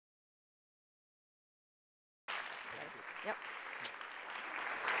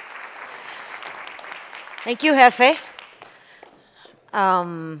Thank you, Jefe.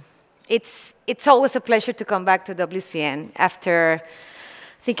 Um, it's always a pleasure to come back to WCN after,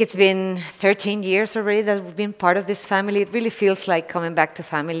 I think it's been 13 years already that we've been part of this family. It really feels like coming back to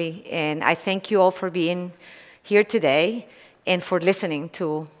family. And I thank you all for being here today and for listening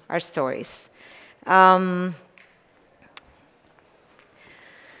to our stories. Um,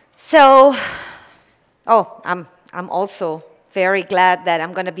 so, I'm also very glad that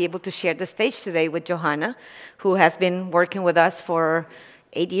I'm going to be able to share the stage today with Johanna, who has been working with us for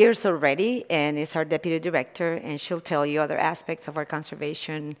 8 years already and is our deputy director, and she'll tell you other aspects of our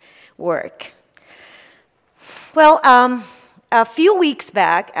conservation work. Well, a few weeks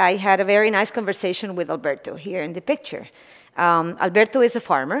back, I had a very nice conversation with Alberto here in the picture. Alberto is a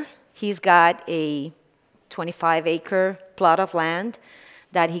farmer. He's got a 25-acre plot of land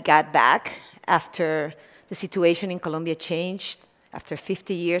that he got back after the situation in Colombia changed, after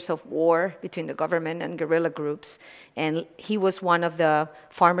 50 years of war between the government and guerrilla groups. And he was one of the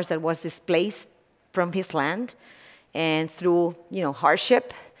farmers that was displaced from his land and through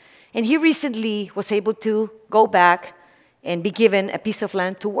hardship. And he recently was able to go back and be given a piece of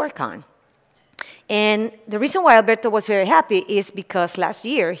land to work on. And the reason why Alberto was very happy is because last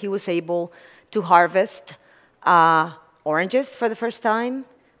year he was able to harvest oranges for the first time,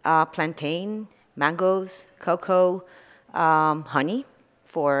 plantain, mangoes, cocoa, honey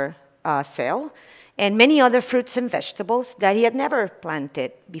for sale, and many other fruits and vegetables that he had never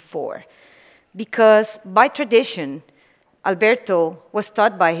planted before. Because by tradition, Alberto was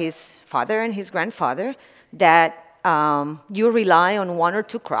taught by his father and his grandfather that you rely on 1 or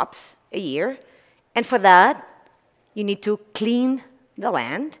 2 crops a year, and for that, you need to clean the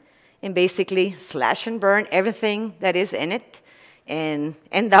land and basically slash and burn everything that is in it and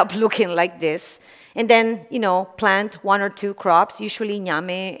end up looking like this. And then, plant 1 or 2 crops, usually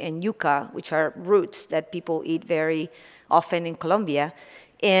ñame and yuca, which are roots that people eat very often in Colombia.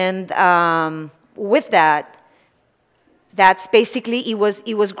 And with that, that's basically, it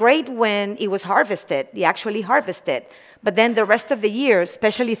was great when it was harvested, they actually harvested. But then the rest of the year,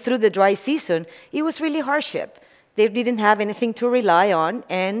 especially through the dry season, it was really hardship. They didn't have anything to rely on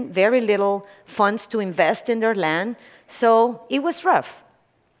and very little funds to invest in their land. So it was rough.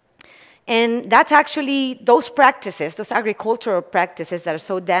 And that's actually those practices, those agricultural practices that are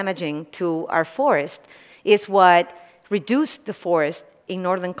so damaging to our forest, is what reduced the forest in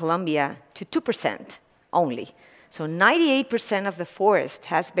northern Colombia to 2% only. So 98% of the forest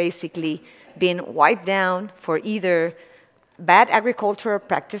has basically been wiped down for either bad agricultural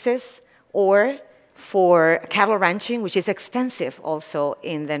practices or for cattle ranching, which is extensive also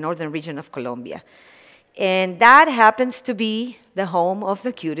in the northern region of Colombia. And that happens to be the home of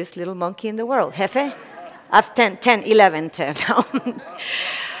the cutest little monkey in the world. Jefe? I've 10, 11, 10 now.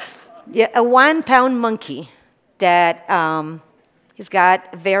 Yeah, a 1-pound monkey that has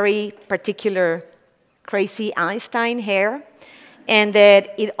got very particular crazy Einstein hair, and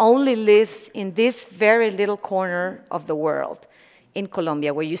that it only lives in this very little corner of the world in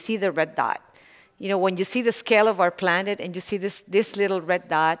Colombia, where you see the red dot. When you see the scale of our planet and you see this little red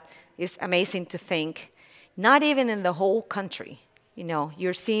dot, it's amazing to think. Not even in the whole country.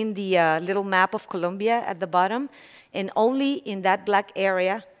 You're seeing the little map of Colombia at the bottom, and only in that black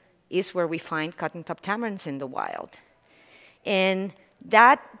area is where we find cotton-top tamarins in the wild. And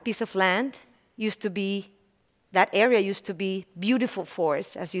that piece of land that area used to be beautiful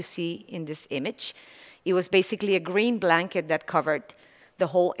forest, as you see in this image. It was basically a green blanket that covered the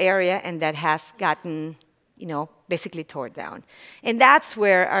whole area, and that has gotten, basically torn down. And that's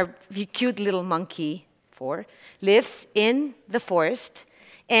where our cute little monkey lives in the forest.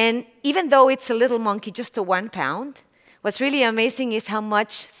 And even though it's a little monkey, just a 1 pound, what's really amazing is how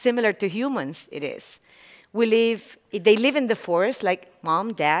much similar to humans it is. They live in the forest like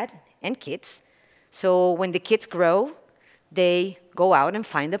mom, dad, and kids. So when the kids grow, they go out and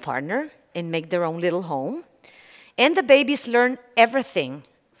find a partner and make their own little home. And the babies learn everything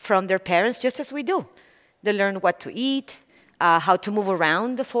from their parents, just as we do. They learn what to eat, how to move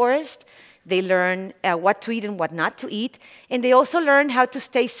around the forest. They learn what to eat and what not to eat. And they also learn how to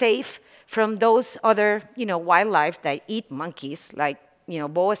stay safe from those other wildlife that eat monkeys, like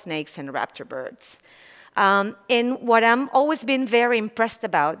boa snakes and raptor birds. And what I'm always been very impressed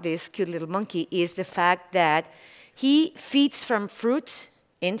about this cute little monkey is the fact that he feeds from fruits,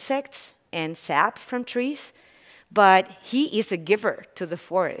 insects, and sap from trees, but he is a giver to the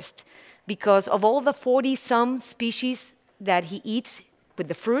forest. Because of all the 40-some species that he eats with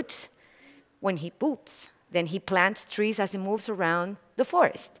the fruits, when he poops, then he plants trees as he moves around the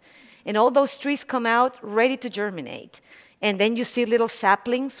forest. And all those trees come out ready to germinate. And then you see little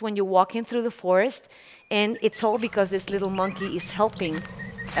saplings when you're walking through the forest, And it's all because this little monkey is helping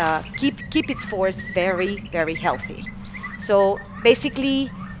keep its forest very, very healthy. So basically,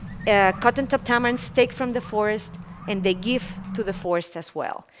 cotton-top tamarins take from the forest and they give to the forest as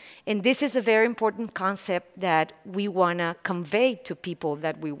well. And this is a very important concept that we want to convey to people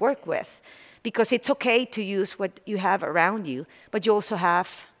that we work with, because it's okay to use what you have around you, but you also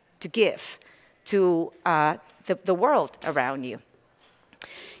have to give to the world around you.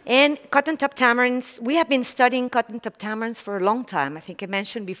 And cotton-top tamarins, we have been studying cotton-top tamarins for a long time. I think I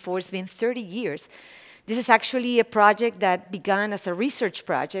mentioned before, it's been 30 years. This is actually a project that began as a research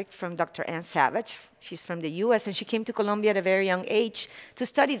project from Dr. Ann Savage. She's from the US, and she came to Colombia at a very young age to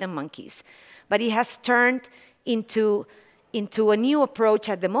study the monkeys. But it has turned into a new approach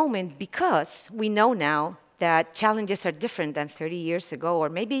at the moment, because we know now that challenges are different than 30 years ago, or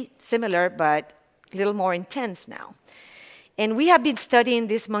maybe similar, but a little more intense now. And we have been studying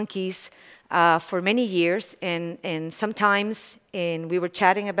these monkeys for many years, and sometimes we were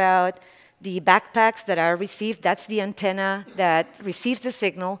chatting about the backpacks that are received. That's the antenna that receives the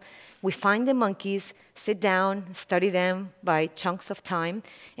signal. We find the monkeys, sit down, study them by chunks of time,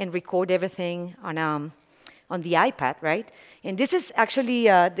 and record everything on the iPad, right? And this is actually,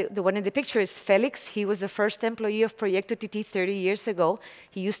 the one in the picture is Felix. He was the first employee of Proyecto Tití 30 years ago.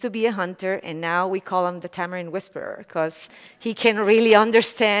 He used to be a hunter, and now we call him the tamarin whisperer, because he can really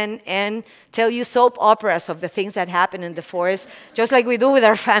understand and tell you soap operas of the things that happen in the forest, just like we do with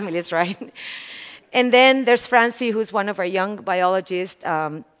our families, right? And then there's Francie, who's one of our young biologists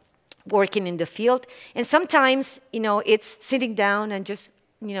working in the field. And sometimes, it's sitting down and just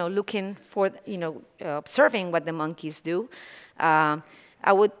looking for, observing what the monkeys do. I'm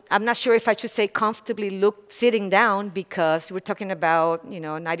not sure if I should say comfortably sitting down, because we're talking about,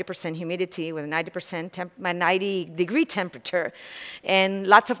 90% humidity with a 90-degree temperature and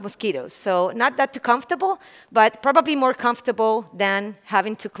lots of mosquitoes. So not that too comfortable, but probably more comfortable than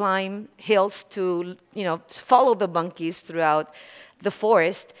having to climb hills to, follow the monkeys throughout the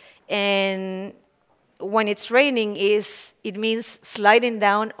forest. And when it's raining, it means sliding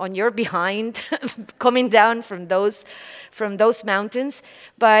down on your behind, coming down from those mountains.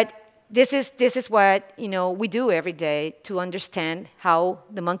 But this is what we do every day to understand how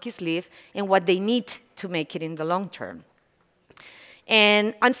the monkeys live and what they need to make it in the long term.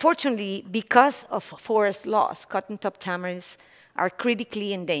 And unfortunately, because of forest loss, cotton-top tamarins are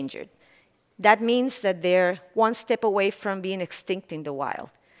critically endangered. That means that they're one step away from being extinct in the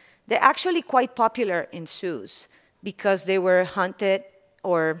wild. They're actually quite popular in zoos because they were hunted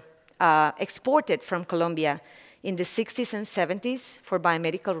or exported from Colombia in the 60s and 70s for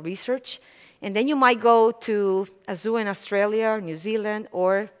biomedical research. And then you might go to a zoo in Australia, or New Zealand,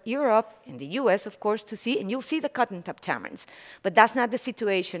 or Europe, in the US, of course, to see, and you'll see the cotton-top tamarins. But that's not the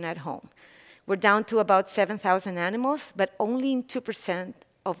situation at home. We're down to about 7,000 animals, but only in 2%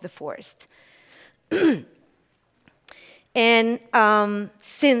 of the forest. And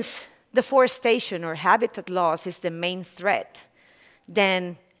since deforestation or habitat loss is the main threat,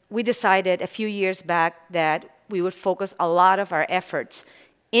 then we decided a few years back that we would focus a lot of our efforts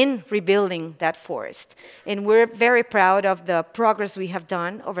in rebuilding that forest. And we're very proud of the progress we have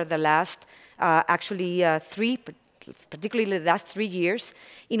done over the last, particularly the last 3 years,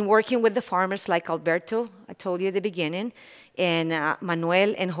 in working with the farmers like Alberto, I told you at the beginning, and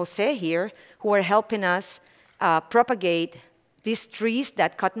Manuel and Jose here, who are helping us propagate these trees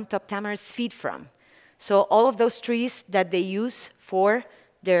that cotton-top tamarins feed from. So all of those trees that they use for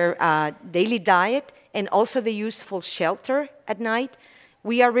their daily diet, and also they use for shelter at night,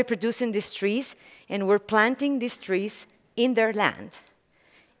 we are reproducing these trees, and we're planting these trees in their land.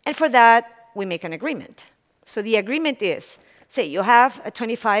 And for that, we make an agreement. So the agreement is, say you have a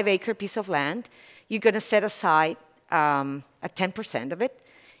 25-acre piece of land, you're going to set aside a 10% of it,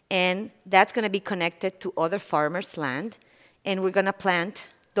 and that's going to be connected to other farmers' land, and we're going to plant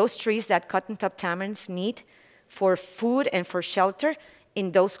those trees that cotton-top tamarins need for food and for shelter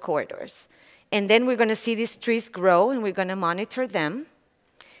in those corridors. And then we're going to see these trees grow, and we're going to monitor them.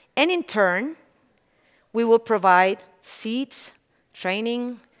 And in turn, we will provide seeds,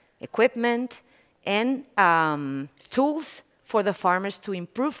 training, equipment, and tools for the farmers to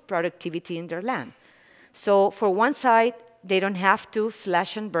improve productivity in their land. So for one side, they don't have to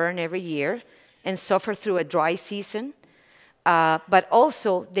slash and burn every year and suffer through a dry season, but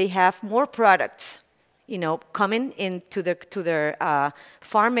also they have more products, coming into their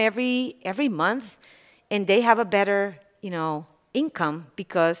farm every month, and they have a better, income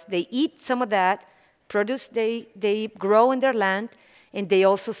because they eat some of that produce they grow in their land, and they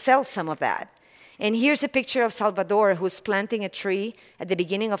also sell some of that. And here's a picture of Salvador, who's planting a tree at the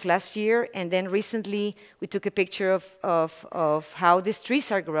beginning of last year. And then recently, we took a picture of how these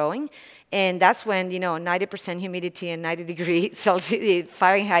trees are growing. And that's when, 90% humidity and 90 degrees Celsius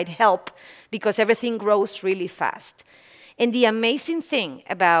Fahrenheit help, because everything grows really fast. And the amazing thing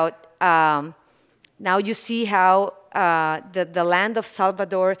about, now you see how the land of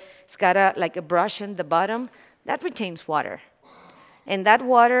Salvador has got like a brush in the bottom, that retains water. And that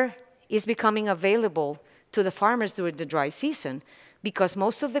water is becoming available to the farmers during the dry season, because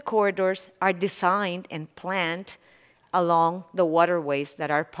most of the corridors are designed and planned along the waterways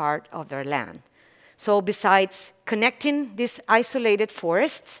that are part of their land. So besides connecting these isolated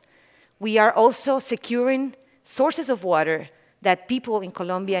forests, we are also securing sources of water that people in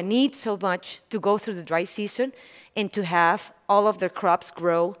Colombia need so much to go through the dry season and to have all of their crops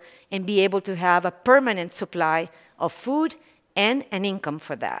grow and be able to have a permanent supply of food and an income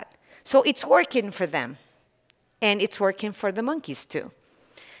for that. So it's working for them, and it's working for the monkeys too.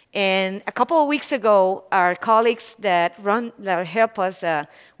 And a couple of weeks ago, our colleagues that help us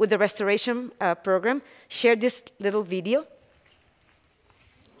with the restoration program shared this little video.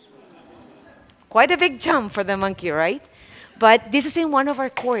 Quite a big jump for the monkey, right? But this is in one of our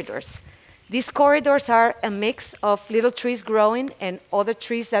corridors. These corridors are a mix of little trees growing and other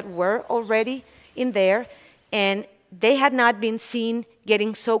trees that were already in there, and they had not been seen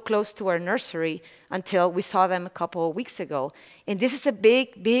getting so close to our nursery until we saw them a couple of weeks ago. And this is a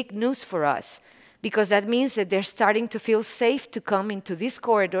big, big news for us, because that means that they're starting to feel safe to come into these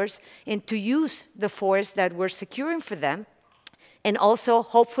corridors and to use the forest that we're securing for them, and also,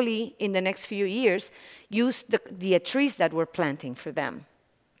 hopefully, in the next few years, use the trees that we're planting for them.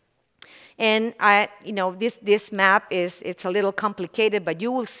 And this map it's a little complicated, but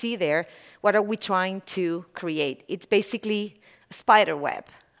you will see there what are we trying to create. It's basically a spider web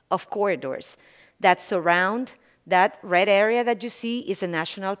of corridors that surround that red area that you see is a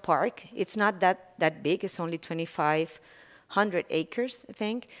national park. It's not that big. It's only 2,500 acres, I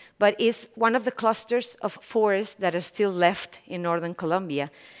think. But it's one of the clusters of forests that are still left in northern Colombia.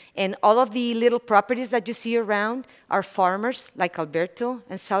 And all of the little properties that you see around are farmers like Alberto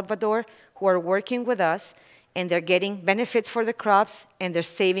and Salvador who are working with us, and they're getting benefits for the crops, and they're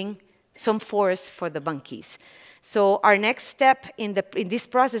saving some forests for the monkeys. So our next step in this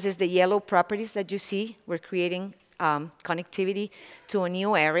process is the yellow properties that you see. We're creating connectivity to a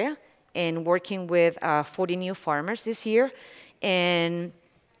new area and working with 40 new farmers this year. And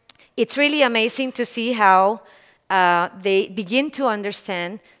it's really amazing to see how they begin to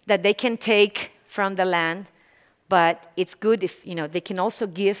understand that they can take from the land, but it's good if they can also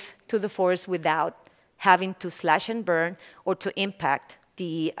give to the forest without having to slash and burn or to impact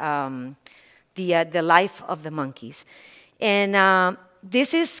the life of the monkeys. And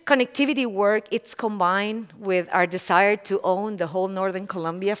this is connectivity work. It's combined with our desire to own the whole northern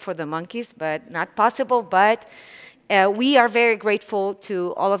Colombia for the monkeys, but not possible. But we are very grateful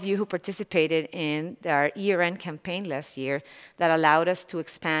to all of you who participated in our year-end campaign last year that allowed us to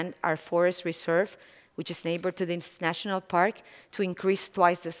expand our forest reserve, which is neighbor to this national park, to increase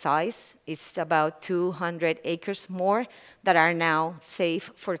twice the size. It's about 200 acres more that are now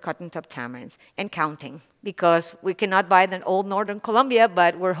safe for cotton-top tamarins, and counting, because we cannot buy the old northern Colombia,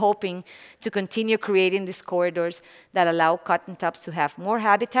 but we're hoping to continue creating these corridors that allow cotton-tops to have more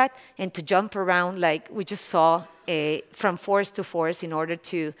habitat and to jump around like we just saw from forest to forest in order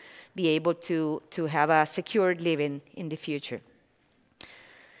to be able to have a secured living in the future.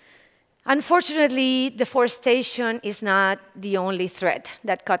 Unfortunately, deforestation is not the only threat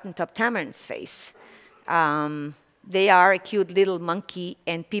that cotton-top tamarins face. They are a cute little monkey,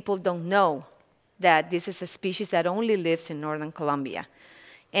 and people don't know that this is a species that only lives in northern Colombia.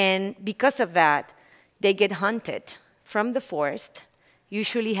 And because of that, they get hunted from the forest,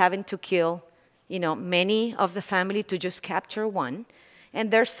 usually having to kill many of the family to just capture one, and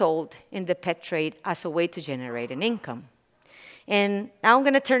they're sold in the pet trade as a way to generate an income. And now I'm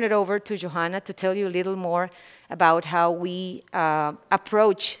going to turn it over to Johanna to tell you a little more about how we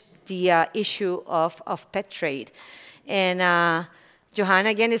approach the issue of pet trade. And Johanna,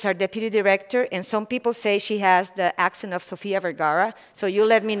 again, is our deputy director, and some people say she has the accent of Sofia Vergara, so you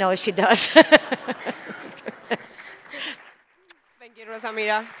let me know if she does. Thank you,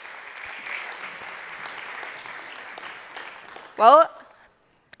 Rosamira. Well,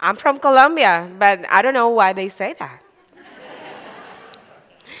 I'm from Colombia, but I don't know why they say that.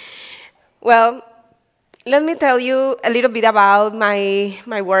 Well, let me tell you a little bit about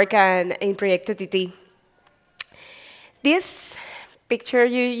my work in Proyecto Tití. This picture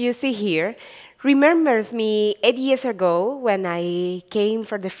you see here remembers me 8 years ago when I came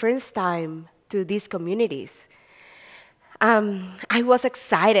for the first time to these communities. I was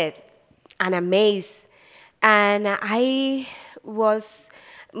excited and amazed, and I was,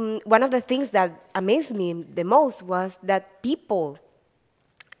 one of the things that amazed me the most was that people,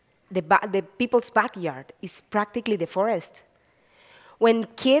 the people's backyard is practically the forest. When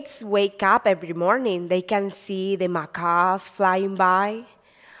kids wake up every morning, they can see the macaws flying by,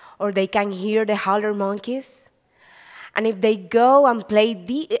 or they can hear the howler monkeys. And if they go and play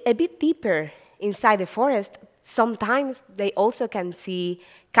a bit deeper inside the forest, sometimes they also can see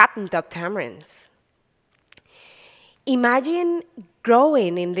cotton-top tamarins. Imagine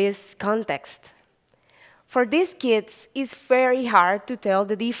growing in this context. For these kids, it's very hard to tell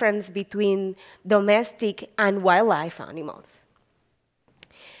the difference between domestic and wildlife animals.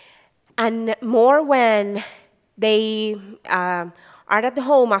 And more when they are at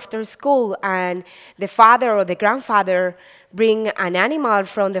home after school and the father or the grandfather bring an animal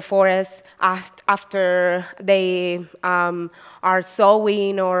from the forest after they are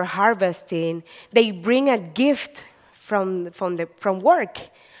sowing or harvesting. They bring a gift from work,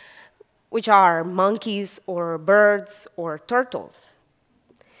 which are monkeys or birds or turtles.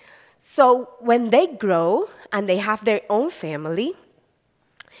 So when they grow and they have their own family,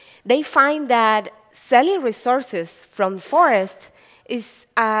 they find that selling resources from forest is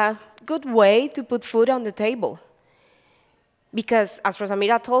a good way to put food on the table. Because, as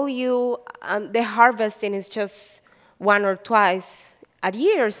Rosamira told you, the harvesting is just 1 or 2 a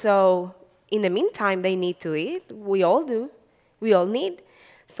year, so in the meantime, they need to eat. We all do. We all need.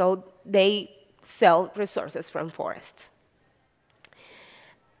 So they sell resources from forest.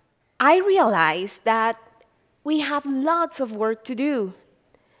 I realized that we have lots of work to do,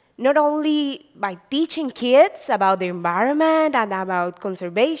 not only by teaching kids about the environment and about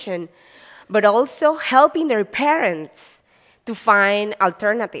conservation, but also helping their parents to find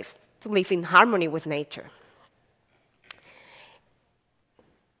alternatives to live in harmony with nature.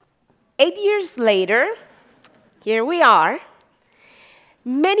 8 years later, here we are.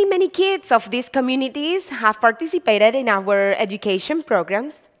 Many, many kids of these communities have participated in our education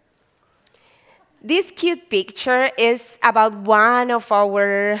programs. This cute picture is about one of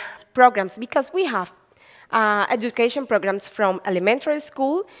our programs, because we have education programs from elementary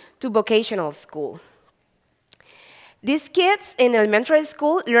school to vocational school. These kids in elementary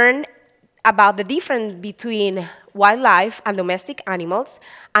school learn about the difference between wildlife and domestic animals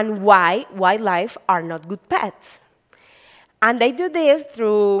and why wildlife are not good pets. And they do this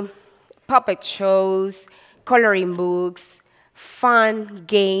through puppet shows, coloring books, fun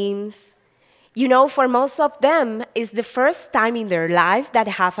games. You know, for most of them, it's the first time in their life that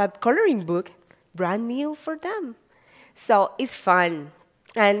have a coloring book brand new for them. So it's fun,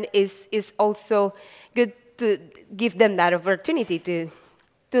 and it's also good to give them that opportunity to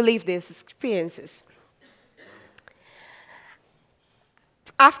live these experiences.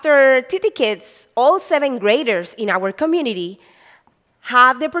 After Tití Kids, all 7th graders in our community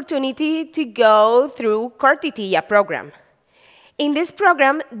have the opportunity to go through Tití program. In this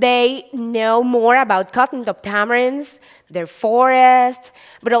program, they know more about cotton-top tamarins, their forest,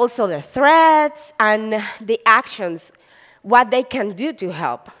 but also the threats and the actions, what they can do to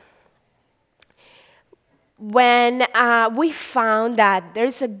help. When we found that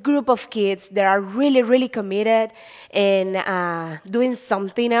there's a group of kids that are really, really committed in doing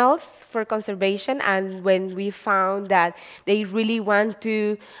something else for conservation, and when we found that they really want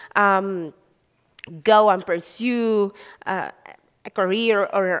to go and pursue a career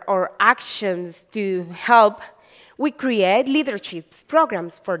or actions to help, we create leadership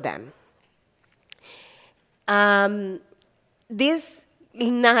programs for them. This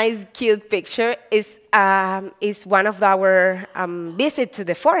nice, cute picture is one of our visits to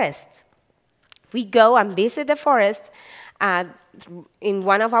the forest. We go and visit the forest in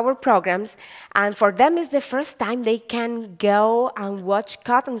one of our programs, and for them it's the first time they can go and watch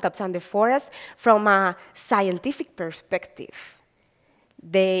cotton-tops in the forest from a scientific perspective.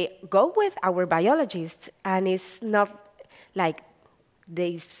 They go with our biologists, and it's not like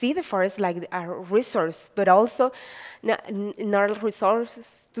they see the forest like a resource, but also not a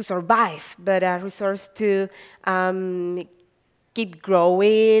resource to survive, but a resource to keep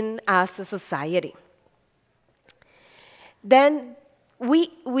growing as a society. Then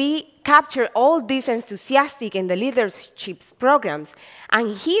we capture all these enthusiastic in the leadership programs,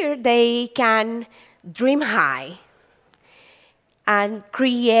 and here they can dream high and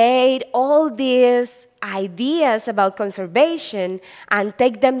create all these ideas about conservation and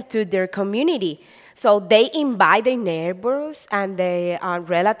take them to their community. So they invite their neighbors and their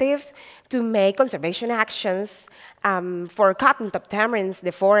relatives to make conservation actions for cotton-top tamarins,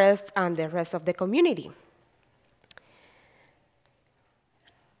 the forest, and the rest of the community.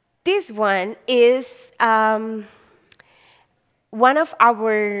 This one is one of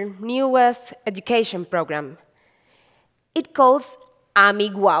our newest education program. It calls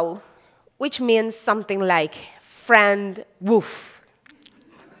Amiguao, which means something like friend woof.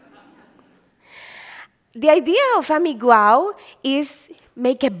 The idea of Amiguao is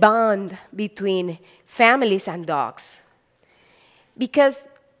make a bond between families and dogs. Because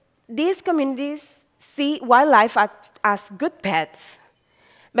these communities see wildlife as good pets.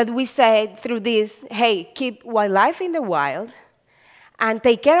 But we say through this, hey, keep wildlife in the wild and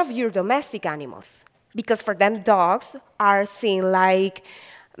take care of your domestic animals. Because for them, dogs are seen like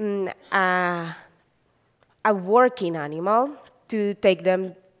a working animal to take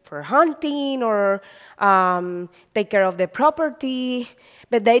them for hunting or take care of the property,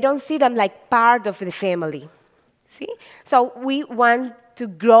 but they don't see them like part of the family. See? So we want to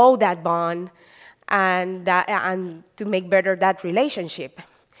grow that bond and to make better that relationship.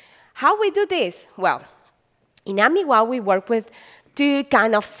 How we do this? Well, in Amiguao, we work with two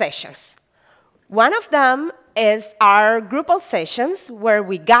kinds of sessions. One of them is our groupal sessions, where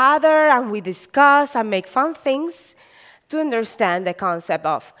we gather and we discuss and make fun things to understand the concept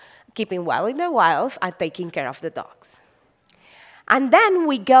of keeping well in the wild and taking care of the dogs. And then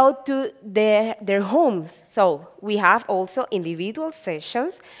we go to their homes. So we have also individual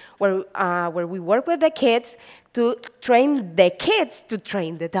sessions where we work with the kids to train the kids to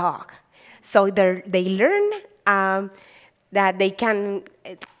train the dog. So they learn that they can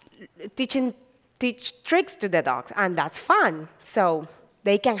teach tricks to the dogs, and that's fun. So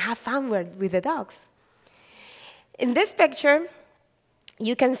they can have fun with the dogs. In this picture,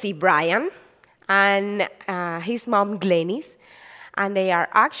 you can see Brian and his mom, Glennis, and they are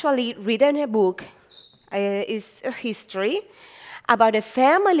actually reading a book. It's a history about a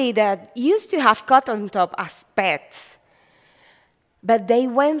family that used to have cotton-top as pets. But they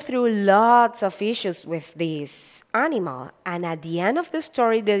went through lots of issues with this animal. And at the end of the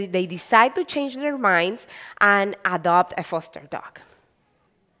story, they decide to change their minds and adopt a foster dog.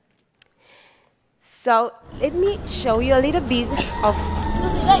 So let me show you a little bit of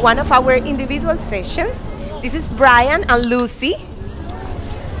one of our individual sessions. This is Brian and Lucy.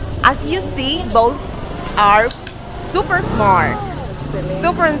 As you see, both are super smart,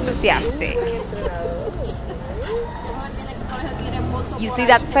 super enthusiastic. You see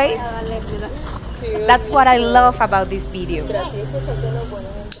that face? That's what I love about this video.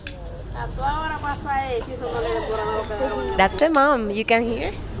 That's the mom, you can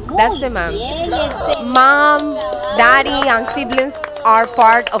hear? That's the mom. Mom, daddy, and siblings are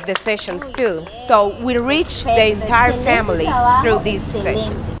part of the sessions too. So we reach the entire family through these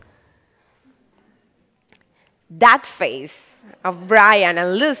sessions. That face of Brian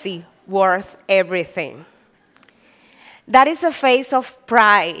and Lucy worth everything. That is a face of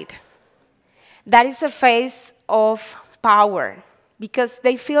pride. That is a face of power, because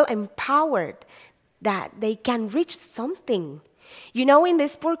they feel empowered that they can reach something. You know, in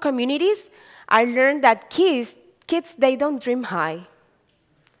these poor communities, I learned that kids, they don't dream high,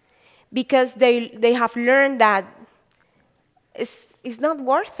 because they have learned that it's not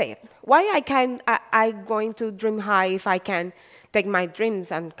worth it. Why I going to dream high if I can take my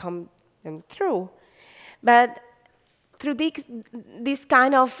dreams and come them through? But through these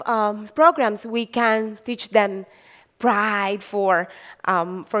kind of programs, we can teach them pride for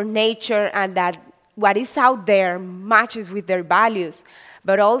nature, and that what is out there matches with their values,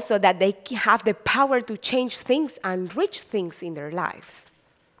 but also that they have the power to change things and reach things in their lives.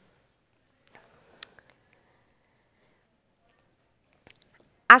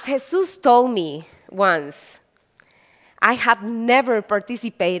 As Jesus told me once, I have never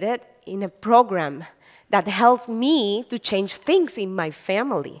participated in a program that helps me to change things in my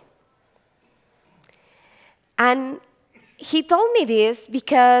family. And he told me this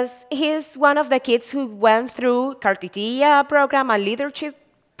because he's one of the kids who went through Cartitilla program and leadership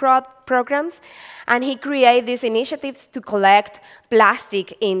programs, and he created these initiatives to collect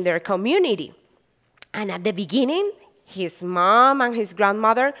plastic in their community. And at the beginning, his mom and his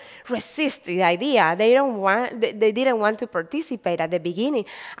grandmother resisted the idea. They didn't want to participate at the beginning.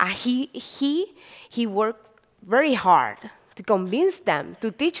 He worked very hard to convince them,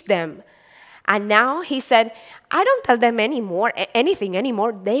 to teach them. And now he said, I don't tell them anything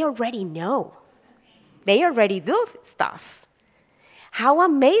anymore. They already know. They already do stuff. How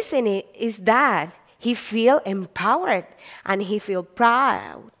amazing is that? he feels empowered, and he feels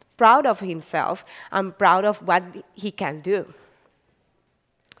proud of himself and proud of what he can do.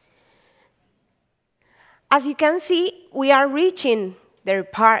 As you can see, we are reaching their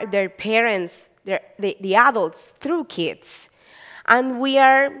parents, the adults, through kids. And we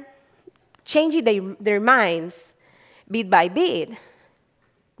are changing their minds bit by bit.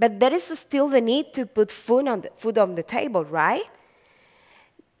 But there is still the need to put food on the table, right?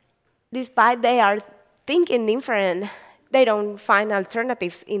 Despite they are thinking different, they don't find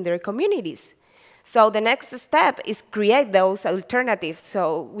alternatives in their communities. So the next step is create those alternatives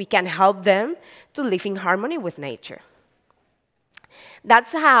so we can help them to live in harmony with nature.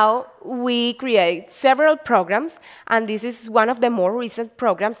 That's how we create several programs, and this is one of the more recent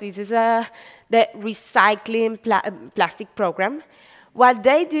programs. This is the recycling plastic program. What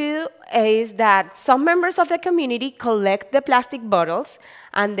they do is that some members of the community collect the plastic bottles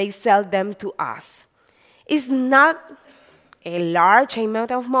and they sell them to us. It's not a large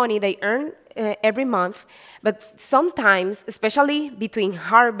amount of money they earn every month, but sometimes, especially between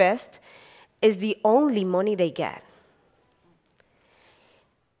harvest, is the only money they get.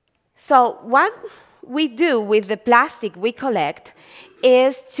 So what we do with the plastic we collect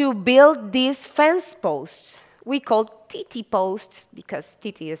is to build these fence posts. We call Tití posts, because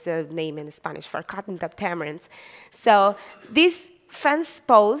Tití is the name in Spanish for cotton-top tamarins. So these fence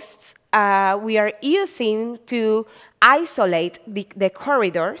posts we are using to isolate the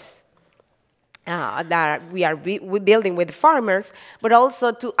corridors that we are building with farmers, but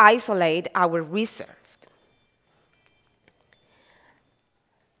also to isolate our reserve.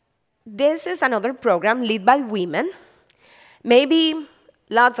 This is another program led by women. Maybe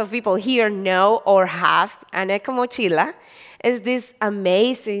lots of people here know or have an eco mochila. It's these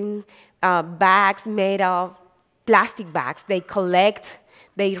amazing bags made of plastic bags. They collect,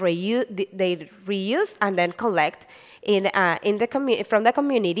 they reuse and then collect from the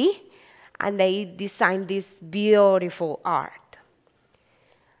community, and they design this beautiful art.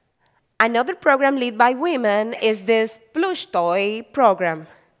 Another program led by women is this plush toy program.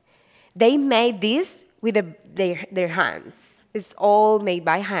 They made this with their hands. It's all made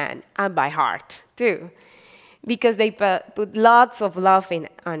by hand and by heart, too, because they put lots of love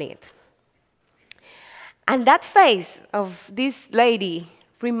on it. And that face of this lady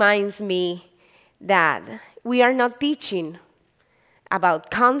reminds me that we are not teaching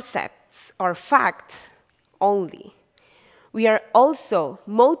about concepts or facts only. We are also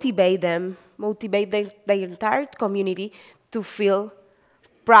motivating the entire community to feel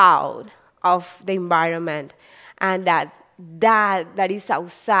proud of the environment, and that is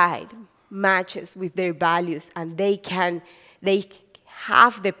outside matches with their values, and they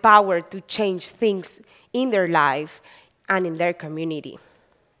have the power to change things in their life and in their community.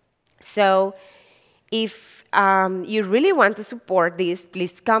 So if you really want to support this,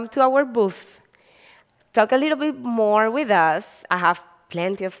 please come to our booth. Talk a little bit more with us. I have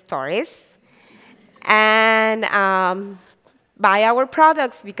plenty of stories. And buy our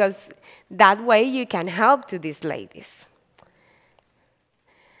products, because that way you can help to these ladies.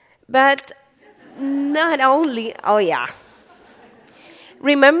 But not only, oh yeah.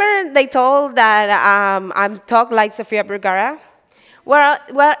 Remember they told that I'm talk like Sofia Vergara? Well,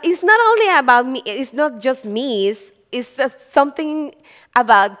 it's not only about me, it's not just me, it's something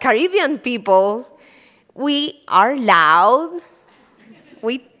about Caribbean people. We are loud,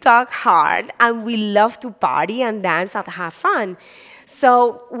 we talk hard, and we love to party and dance and have fun.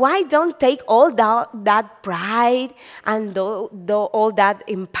 So why don't take all that pride and all that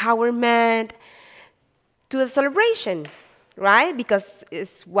empowerment to a celebration, right? Because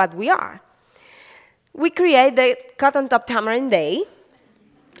it's what we are. We create the Cotton Top Tamarin Day,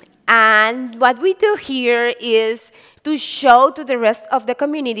 and what we do here is to show to the rest of the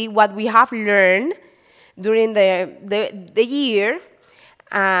community what we have learned during the year.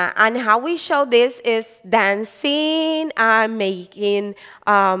 And how we show this is dancing, making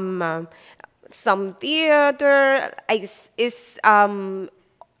some theater. It's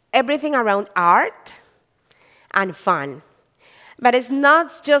everything around art and fun. But it's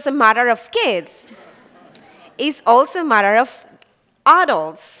not just a matter of kids. It's also a matter of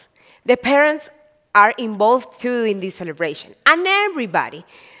adults. The parents are involved too in this celebration, and everybody.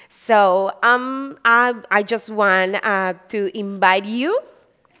 So I just want to invite you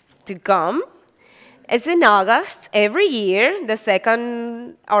to come. It's in August every year, the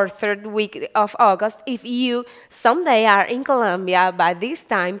second or third week of August. If you someday are in Colombia by this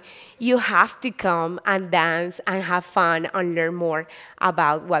time, you have to come and dance and have fun and learn more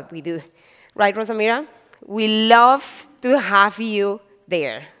about what we do. Right, Rosamira? We love to have you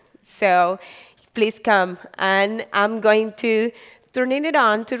there. So please come. And I'm going to turn it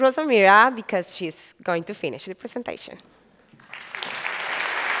on to Rosamira because she's going to finish the presentation.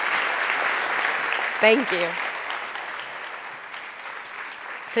 Thank you.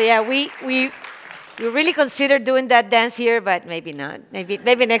 So yeah, we really considered doing that dance here, but maybe not.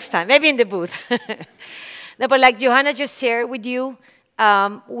 Maybe next time. Maybe in the booth. No, but like Johanna just shared with you,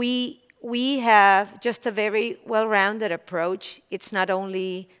 we have just a very well-rounded approach. It's not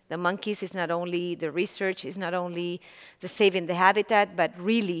only the monkeys, it's not only the research, it's not only the saving the habitat, but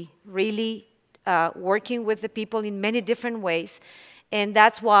really working with the people in many different ways. And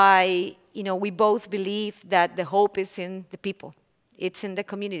that's why, you know, we both believe that the hope is in the people. It's in the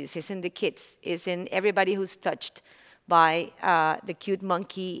communities, it's in the kids, it's in everybody who's touched by the cute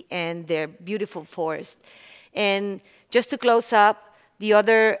monkey and their beautiful forest. And just to close up, the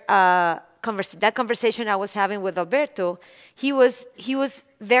other that conversation I was having with Alberto, he was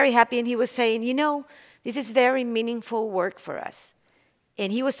very happy, and he was saying, you know, this is very meaningful work for us.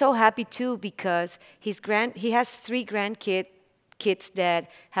 And he was so happy too because he has 3 kids that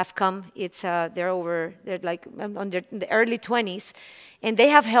have come. They're like in the early 20s, and they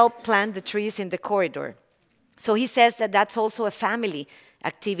have helped plant the trees in the corridor. So he says that that's also a family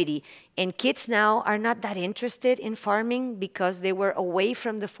activity. And kids now are not that interested in farming because they were away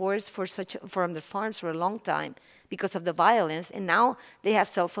from the forest from the farms for a long time because of the violence. And now they have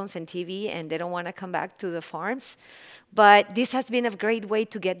cell phones and TV, and they don't want to come back to the farms. But this has been a great way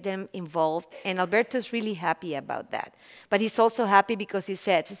to get them involved, and Alberto's really happy about that. But he's also happy because he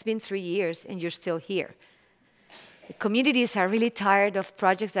says, it's been 3 years and you're still here. The communities are really tired of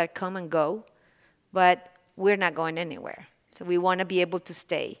projects that come and go, but we're not going anywhere. So we want to be able to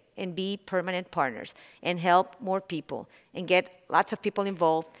stay and be permanent partners and help more people and get lots of people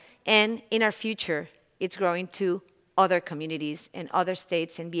involved. And in our future, it's growing to other communities and other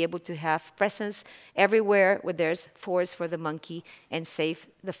states and be able to have presence everywhere where there's forest for the monkey and save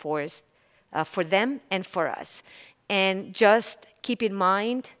the forest for them and for us. And just keep in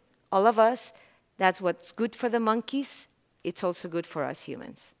mind, all of us, that's what's good for the monkeys. It's also good for us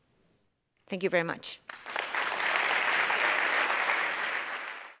humans. Thank you very much.